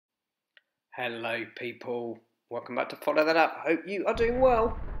Hello people, welcome back to Follow That Up. Hope you are doing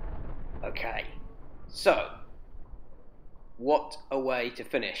well. Okay, so what a way to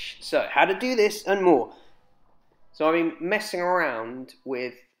finish. So how to do this and more. So I've been messing around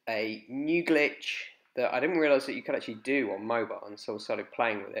with a new glitch that I didn't realise that you could actually do on mobile, and so I started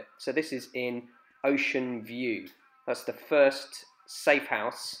playing with it. So this is in Ocean View. That's the first safe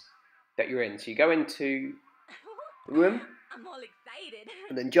house that you're in. So you go into the room. I'm all excited.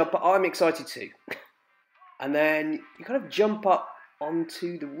 And then jump up. I'm excited too. And then you kind of jump up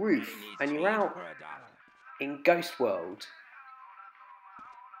onto the roof and you're out in Ghost World.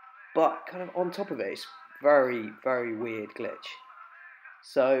 But kind of on top of it, it's very, very weird glitch.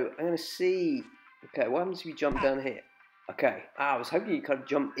 So I'm going to see, okay, what happens if you jump down here? Okay, I was hoping you kind of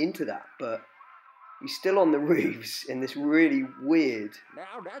jump into that, but you're still on the roofs in this really weird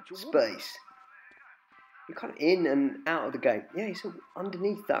space. You're kind of in and out of the game. Yeah, you're sort of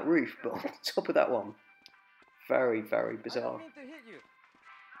underneath that roof, but on top of that one. Very, very bizarre.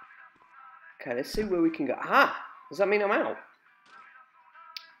 Okay, let's see where we can go. Aha! Does that mean I'm out?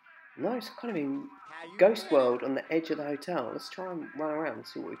 No, it's kind of in Ghost World on the edge of the hotel. Let's try and run around and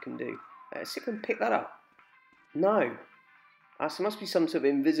see what we can do. Let's see if we can pick that up. No. So there must be some sort of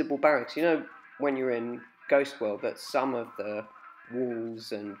invisible barracks. You know, when you're in Ghost World, that some of the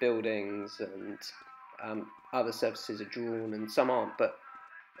walls and buildings and other surfaces are drawn and some aren't. But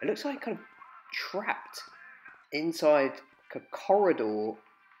it looks like kind of trapped inside a corridor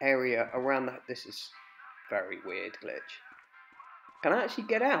area around that. This is very weird glitch. Can I actually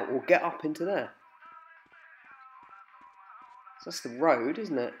get out or get up into there? So that's the road,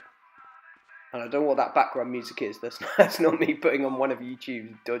 isn't it? And I don't know what that background music is. That's not me putting on one of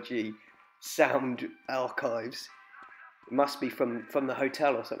YouTube's dodgy sound archives. It must be from the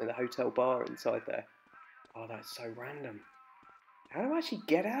hotel or something, the hotel bar inside there. Oh, that's so random. How do I actually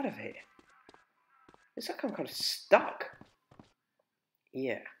get out of here? It's like I'm kind of stuck.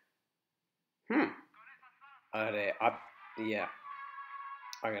 Yeah. Yeah. I'm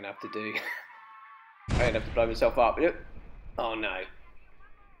gonna have to do. I'm gonna have to blow myself up. Oh no.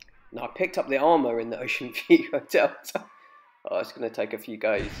 No, I picked up the armor in the Ocean View Hotel. Oh, it's gonna take a few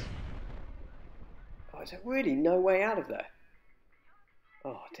goes. Oh, is there really no way out of there?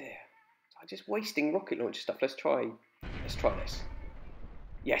 Oh dear. I'm just wasting rocket launcher stuff. Let's try this.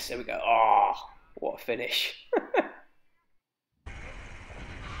 Yes, there we go. Oh, what a finish.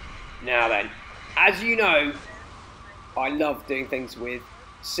 Now then, as you know, I love doing things with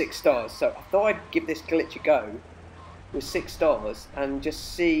 6 stars, so I thought I'd give this glitch a go with 6 stars and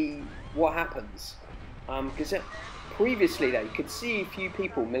just see what happens. Because previously there, you could see a few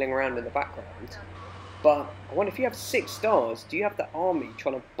people milling around in the background, but I wonder if you have 6 stars, do you have the army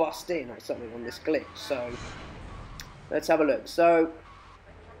trying to bust in or something on this glitch? So let's have a look. So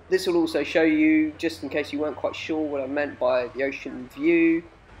this will also show you, just in case you weren't quite sure what I meant by the Ocean View,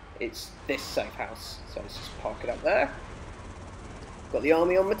 it's this safe house. So let's just park it up there. Got the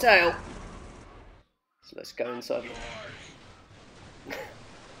army on my tail. So let's go inside.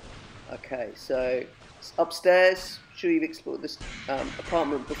 Okay, so it's upstairs. I'm sure you've explored this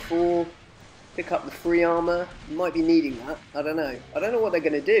apartment before. Pick up the free armor. You might be needing that. I don't know. I don't know what they're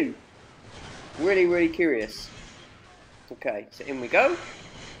going to do. Really, really curious. Okay, so in we go.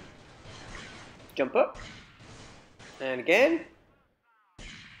 Jump up. And again.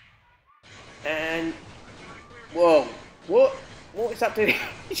 And whoa, what is that doing?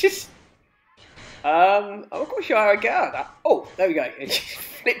 It's just I'm not quite sure how I get out of that. Oh, there we go. It just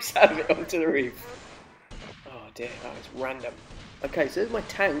flips out of it onto the roof. Oh dear, that was random. Okay, so there's my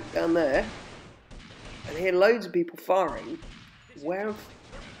tank down there, and I hear loads of people firing. Where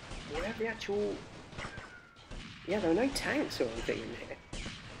have the actual? Yeah, there are no tanks or anything in here.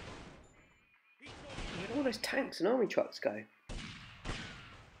 Where did all those tanks and army trucks go?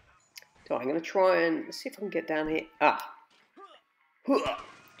 So I'm going to try and let's see if I can get down here.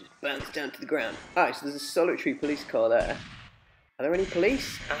 Just bounce down to the ground. So there's a solitary police car there. Are there any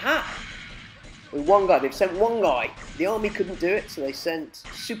police? Aha! With one guy, they've sent one guy. The army couldn't do it, so they sent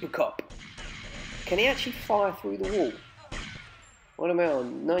Super Cop. Can he actually fire through the wall? What am I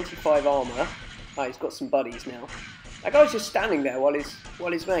on? 95 armor. He's got some buddies now. That guy's just standing there while his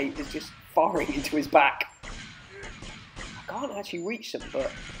mate is just firing into his back. I can't actually reach them, but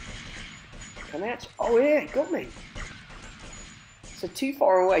can they actually? Oh yeah, he got me. So too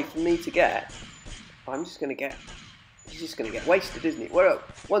far away for me to get. He's just gonna get wasted, isn't he? Well,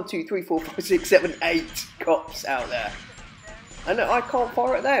 1, 2, 3, 4, 5, 6, 7, 8 cops out there. And I can't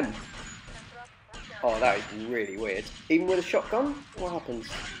fire at them. Oh, that is really weird. Even with a shotgun, what happens?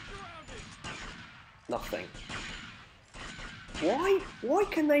 Nothing. Why? Why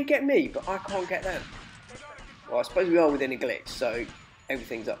can they get me, but I can't get them? Well, I suppose we are within a glitch, so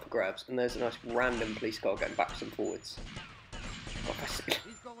everything's up for grabs. And there's a nice random police car going backwards and forwards.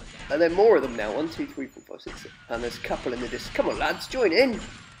 And then more of them now. 1, 2, 3, 4, 5, 6. And there's a couple in the distance. Come on, lads, join in.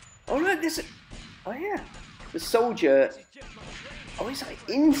 Oh, look, this. Oh, yeah. The soldier. Oh, he's like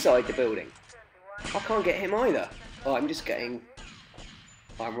inside the building. I can't get him either. Oh, I'm just getting.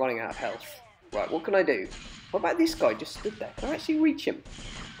 Oh, I'm running out of health. Right, what can I do? What about this guy just stood there? Can I actually reach him?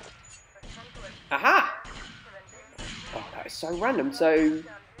 Aha! Oh, that is so random. So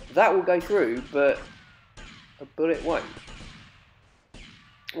that will go through, but a bullet won't.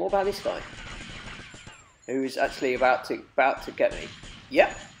 What about this guy? Who's actually about to get me?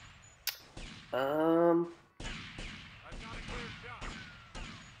 Yep.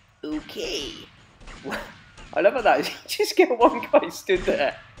 Okay. I love how that is. You just get one guy stood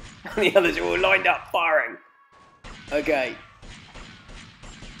there, and the others are all lined up firing. Okay.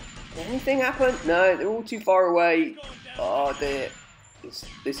 Anything happen? No, they're all too far away. Oh dear.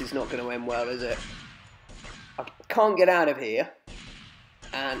 This is not going to end well, is it? I can't get out of here.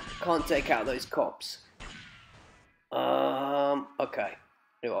 And can't take out those cops. Okay.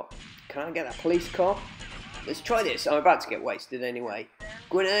 You know what? Can I get that police car? Let's try this. I'm about to get wasted anyway.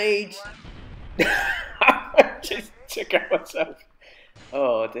 Grenade! I just took out myself.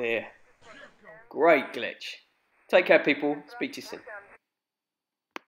 Oh dear. Great glitch. Take care, people. Speak to you soon.